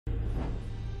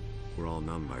We're all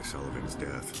numb by Sullivan's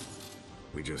death.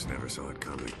 We just never saw it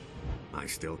coming. I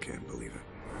still can't believe it.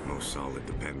 Most solid,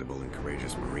 dependable, and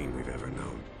courageous Marine we've ever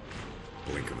known.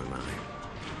 Blink of an eye.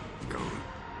 Gone.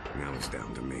 Now it's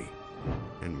down to me.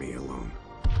 And me alone.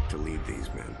 To lead these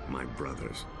men, my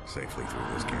brothers, safely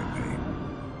through this campaign.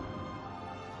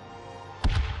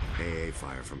 AA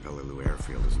fire from Peleliu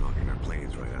Airfield is knocking our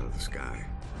planes right out of the sky.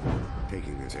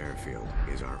 Taking this airfield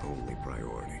is our only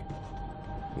priority.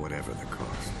 Whatever the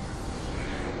cost.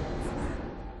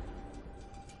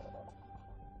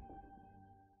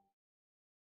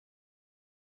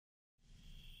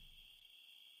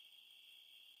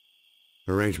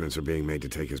 Arrangements are being made to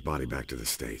take his body back to the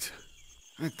States.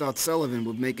 I thought Sullivan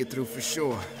would make it through for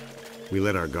sure. We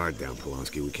let our guard down,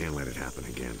 Polonsky. We can't let it happen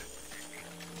again.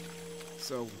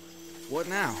 So, what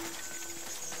now?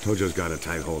 Tojo's got a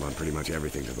tight hold on pretty much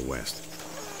everything to the west.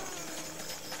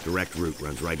 Direct route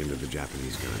runs right into the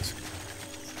Japanese guns.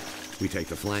 We take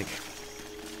the flank.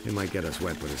 It might get us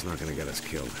wet, but it's not gonna get us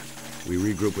killed. We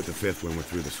regroup with the 5th when we're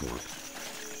through the swamp.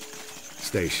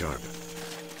 Stay sharp.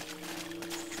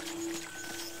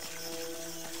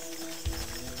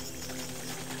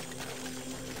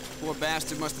 Poor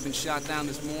bastard must have been shot down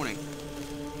this morning.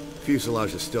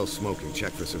 Fuselage is still smoking.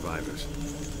 Check for survivors.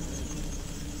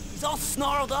 He's all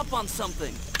snarled up on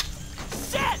something.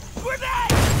 Shit!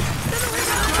 Grenade!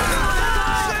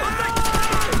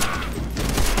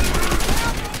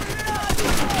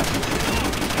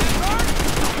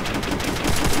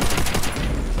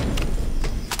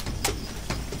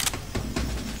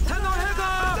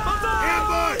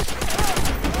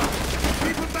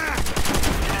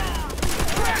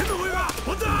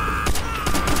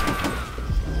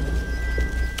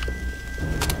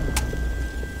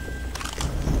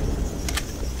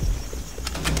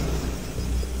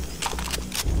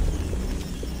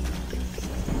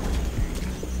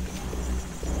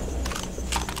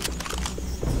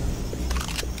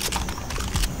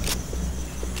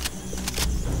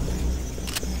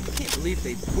 Believe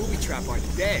they booby-trap our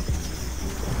dead.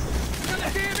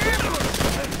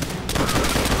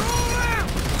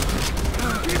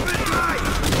 Keep it tight!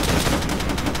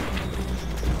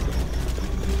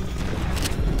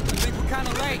 I think we're kind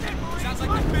of late. Sounds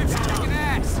like the Fifth's kicking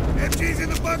ass. MG's in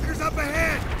the bunkers up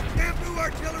ahead! Bamboo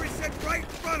artillery set right in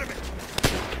front of it!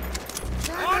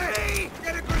 On me!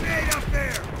 Get a grenade up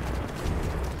there!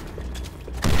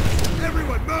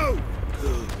 Everyone move!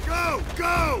 Go!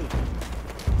 Go!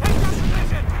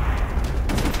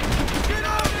 Get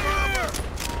out of here!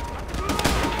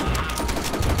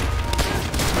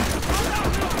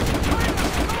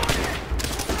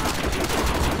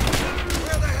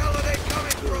 Where the hell are they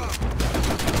coming from?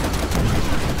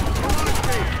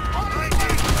 I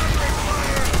need covering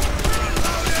fire!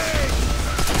 Reloading!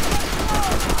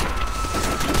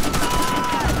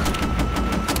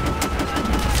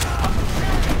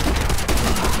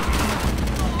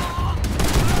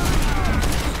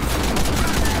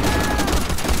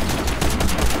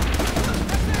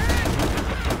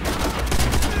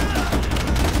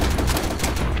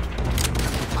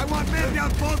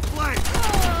 Down both flanks!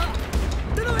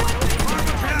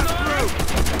 Armor pass through!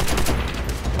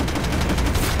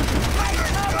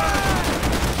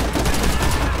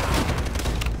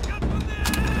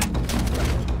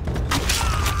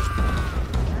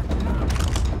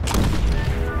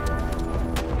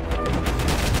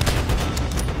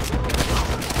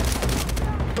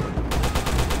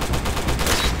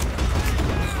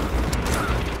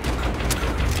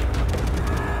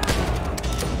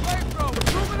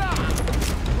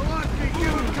 Get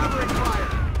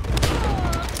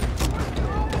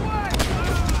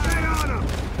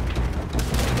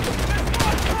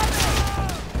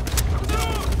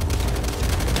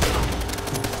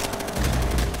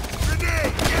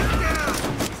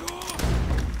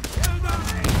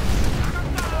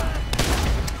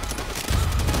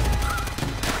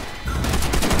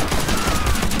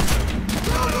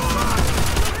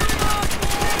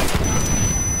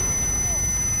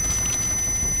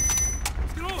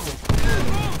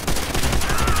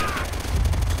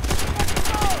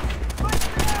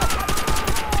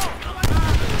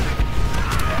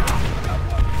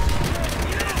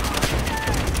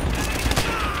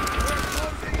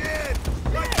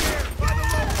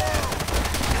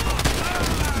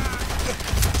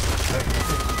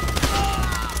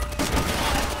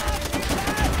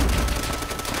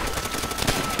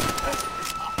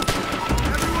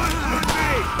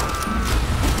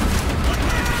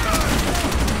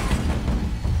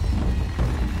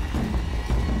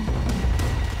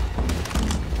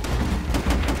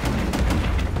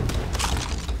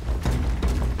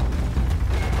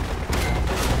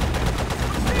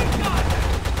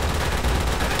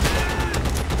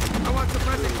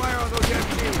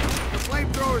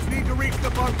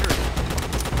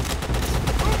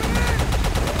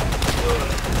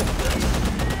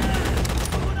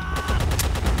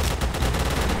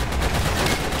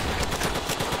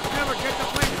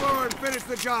finish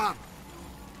the job.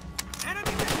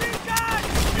 Enemy machine gun!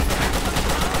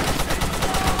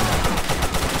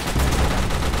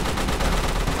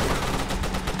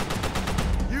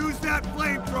 Use that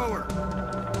flamethrower.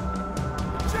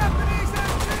 Japanese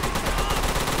MG!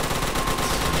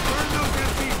 Burn those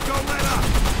MPs, don't let up.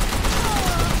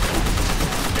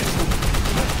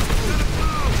 Let it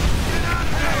blow. Get out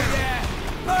of there. Yeah!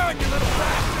 Burn, you little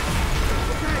bastard!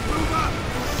 Okay, move up.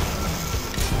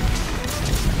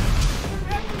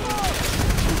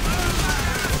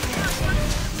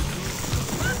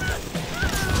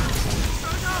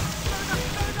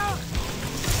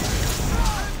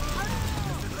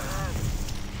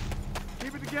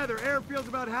 Keep it together. Airfield's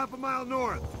about half a mile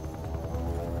north.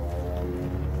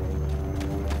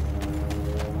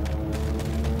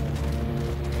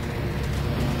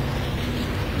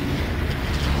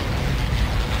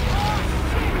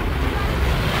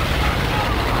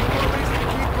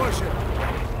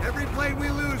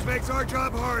 Makes our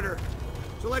job harder.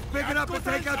 So let's pick it up and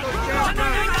take out those damn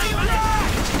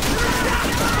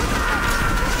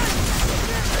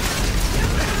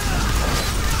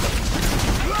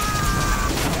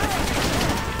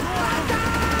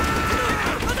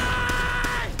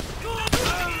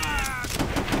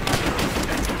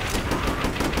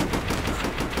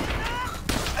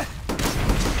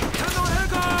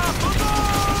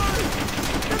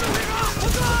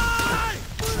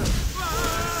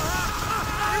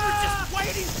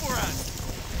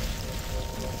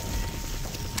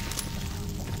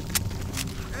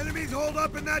Enemies hold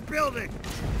up in that building!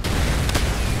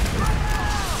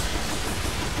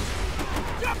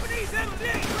 Japanese MG!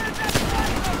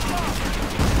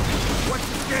 What's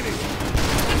the skinny?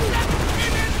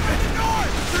 Came in from the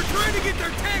north! They're trying to get their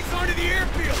tanks onto the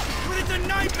airfield, but it's a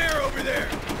nightmare over there!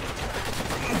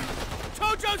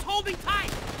 Tojo's holding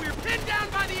tight! We're pinned down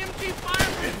by the MG fire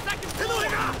from the second floor!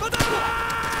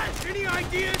 Any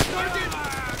ideas, Sergeant?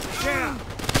 Yeah!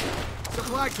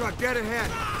 Supply truck dead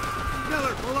ahead!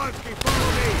 Miller, Polanski,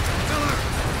 follow me! Miller!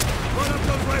 Load up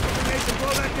those rifle grenades and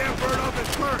blow that damn bird off his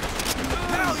perch!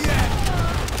 Hell yeah!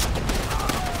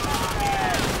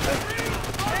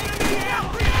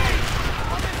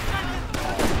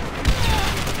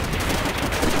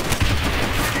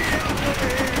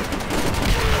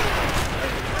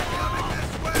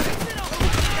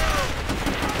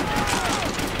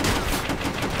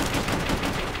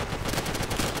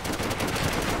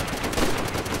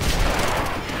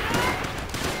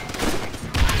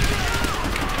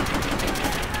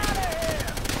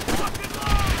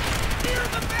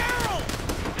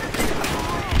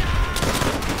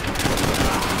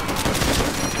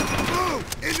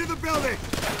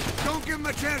 Don't give them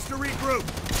a chance to regroup.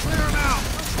 Clear them out.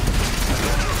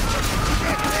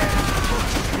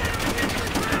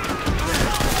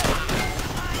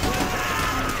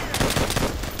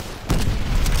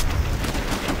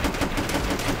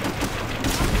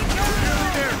 Nearly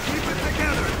there. Keep it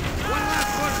together. One last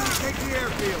push and we take the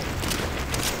airfield.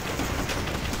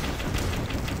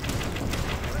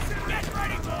 Get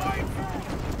ready, boys!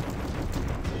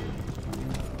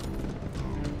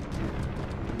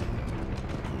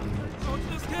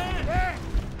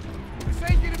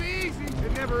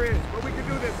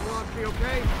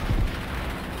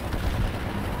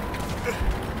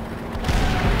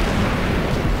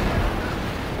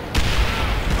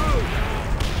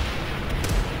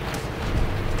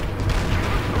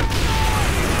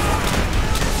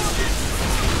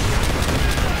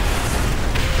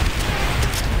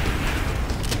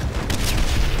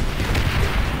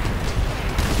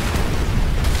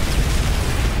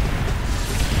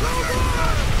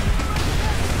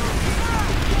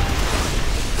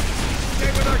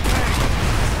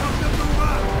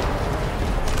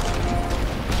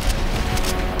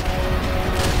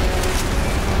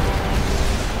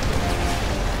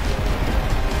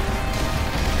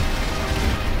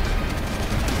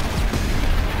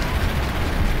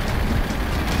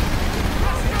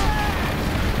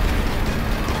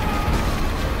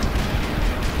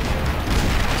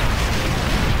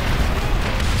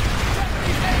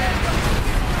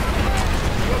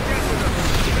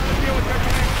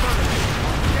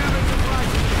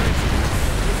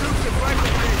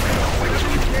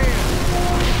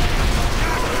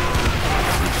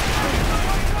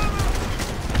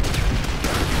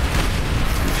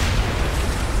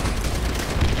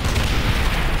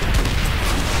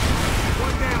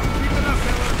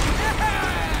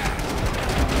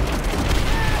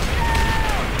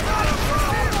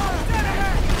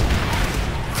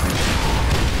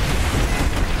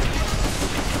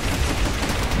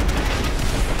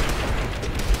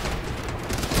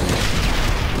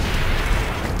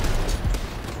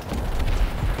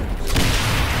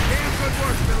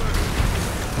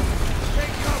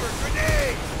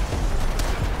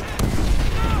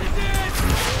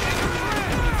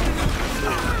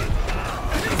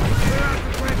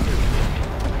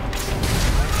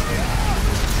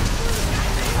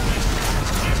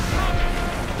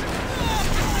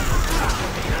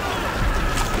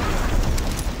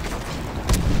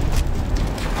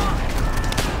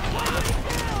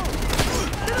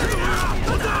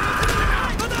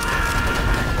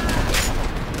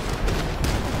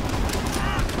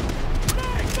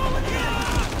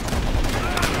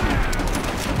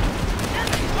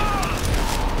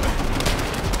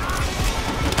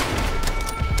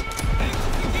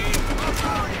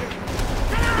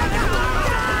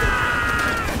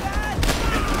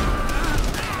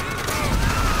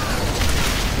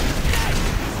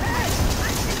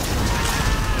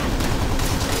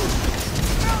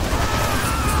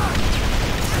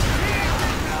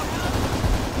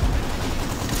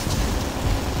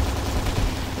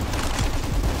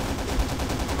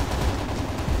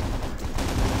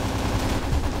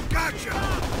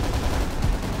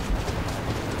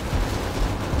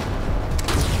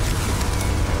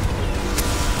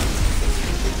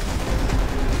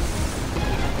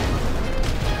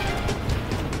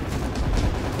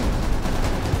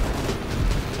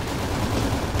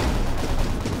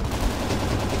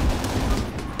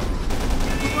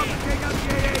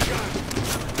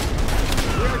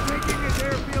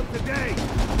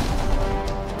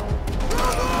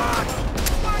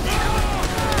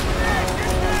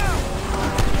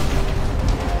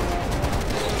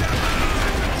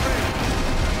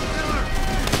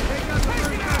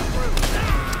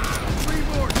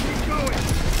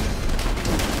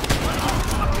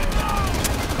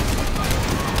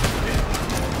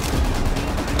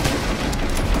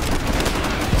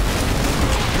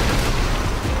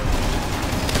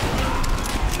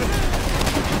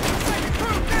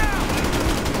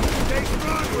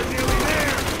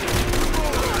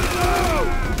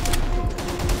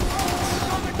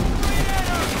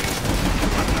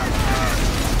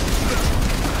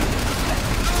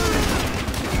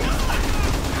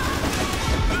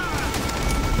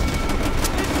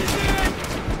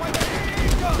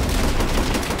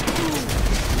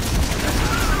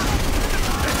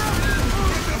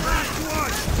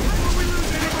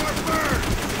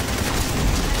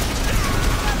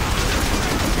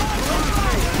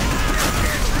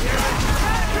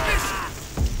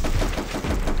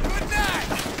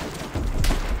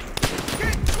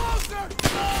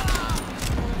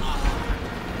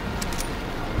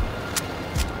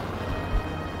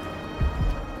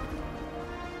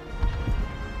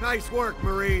 Nice work,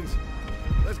 Marines.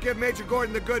 Let's give Major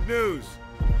Gordon the good news.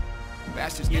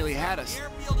 Bastards nearly had us. The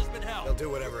airfield has been held. They'll do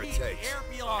whatever it takes. The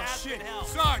airfield Oh, has shit. been held.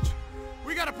 Sarge,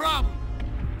 we got a problem.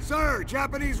 Sir,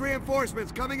 Japanese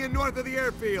reinforcements coming in north of the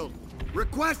airfield.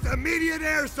 Request immediate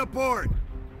air support.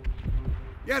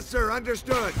 Yes, sir,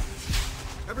 understood.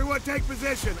 Everyone take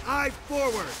position. Eyes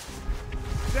forward.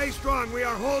 Stay strong. We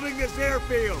are holding this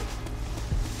airfield.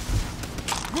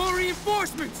 More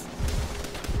reinforcements!